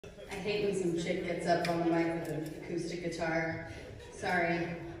I hate when some chick gets up on the mic with an acoustic guitar.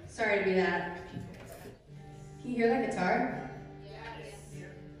 Sorry to be that. Can you hear that guitar? Yes.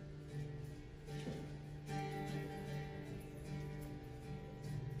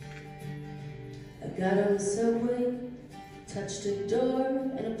 I got on the subway, touched a door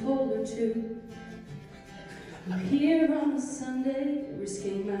and a pole or two. I'm here on a Sunday,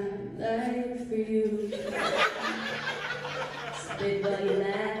 risking my life for you. Spit while you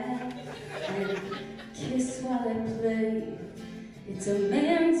laugh, and kiss while I play. It's a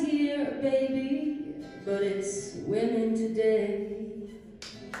man's year, baby, but it's women today.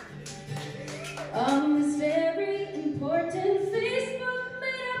 On this very important Facebook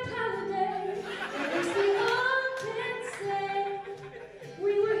made-up holiday, at least we all can say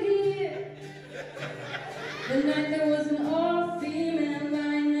we were here. The night there was an all-female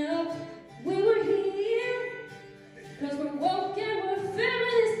lineup, we were here, 'cause we're woke and we're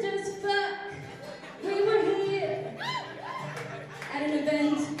feminist as fuck. We were here, at an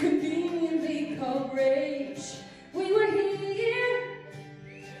event conveniently called Rage. We were here,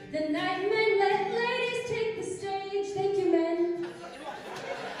 the night men let ladies take the stage. Thank you, men.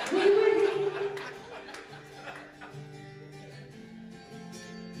 We were here.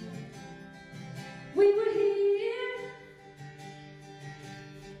 We were here.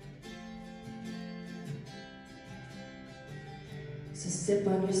 So sip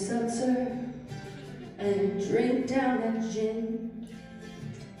on your seltzer and drink down that gin.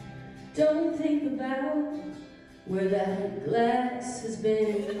 Don't think about where that glass has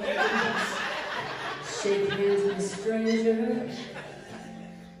been. Shake hands with a stranger,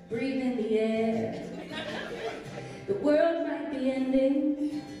 breathe in the air. The world might be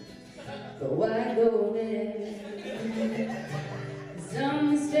ending, but why go there?